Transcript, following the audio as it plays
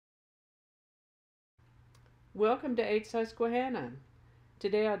Welcome to 8 Susquehanna.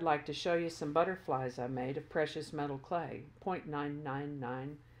 Today I'd like to show you some butterflies I made of precious metal clay,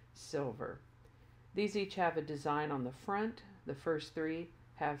 0.999 silver. These each have a design on the front. The first three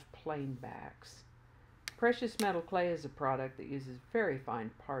have plain backs. Precious metal clay is a product that uses very fine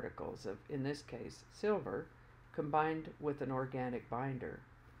particles of, in this case, silver, combined with an organic binder.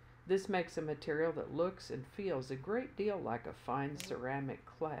 This makes a material that looks and feels a great deal like a fine ceramic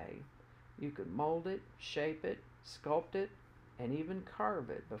clay. You can mold it, shape it, sculpt it, and even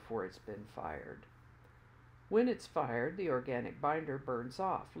carve it before it's been fired. When it's fired, the organic binder burns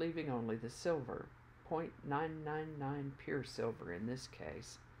off, leaving only the silver, 0.999 pure silver in this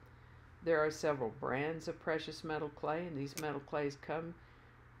case. There are several brands of precious metal clay, and these metal clays come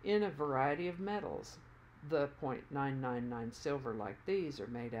in a variety of metals. The 0.999 silver like these are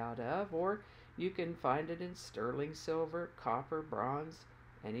made out of, or you can find it in sterling silver, copper, bronze,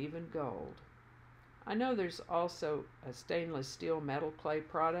 and even gold. I know there's also a stainless steel metal clay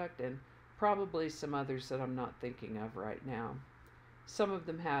product and probably some others that I'm not thinking of right now. Some of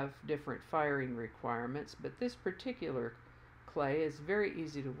them have different firing requirements, but this particular clay is very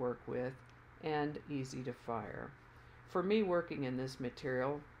easy to work with and easy to fire. For me, working in this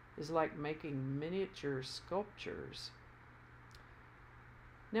material is like making miniature sculptures.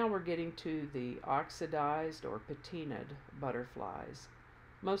 Now we're getting to the oxidized or patinaed butterflies.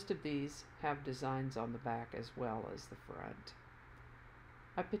 Most of these have designs on the back as well as the front.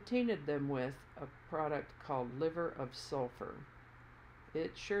 I patinaed them with a product called liver of sulfur.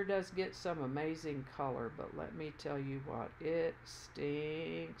 It sure does get some amazing color, but let me tell you what, it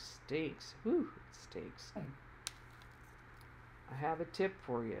stinks. Whew, it stinks. I have a tip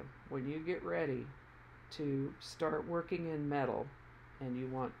for you. When you get ready to start working in metal and you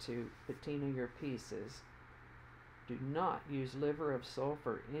want to patina your pieces, do not use liver of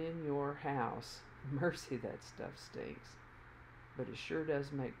sulfur in your house. Mercy, that stuff stinks. But it sure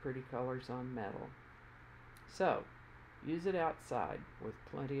does make pretty colors on metal. So, use it outside with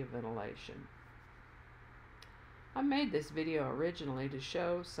plenty of ventilation. I made this video originally to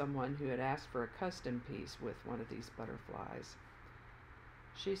show someone who had asked for a custom piece with one of these butterflies.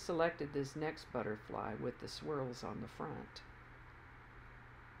 She selected this next butterfly with the swirls on the front.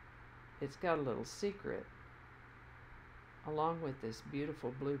 It's got a little secret. Along with this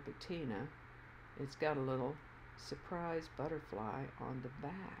beautiful blue patina, it's got a little surprise butterfly on the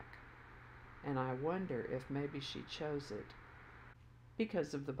back. And I wonder if maybe she chose it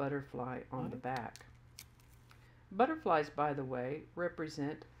because of the butterfly on the back. Butterflies, by the way,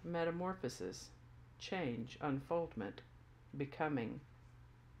 represent metamorphosis, change, unfoldment, becoming.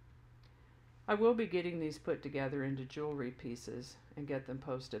 I will be getting these put together into jewelry pieces and get them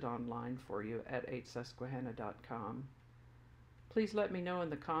posted online for you at 8susquehanna.com. Please let me know in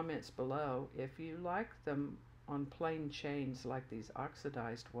the comments below if you like them on plain chains like these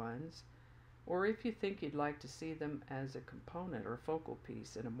oxidized ones, or if you think you'd like to see them as a component or focal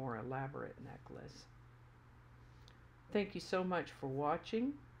piece in a more elaborate necklace. Thank you so much for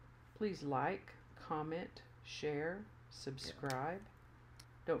watching. Please like, comment, share, subscribe.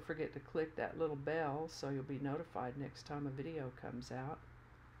 Don't forget to click that little bell so you'll be notified next time a video comes out.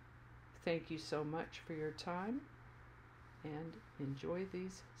 Thank you so much for your time, and enjoy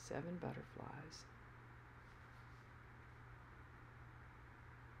these 7 butterflies.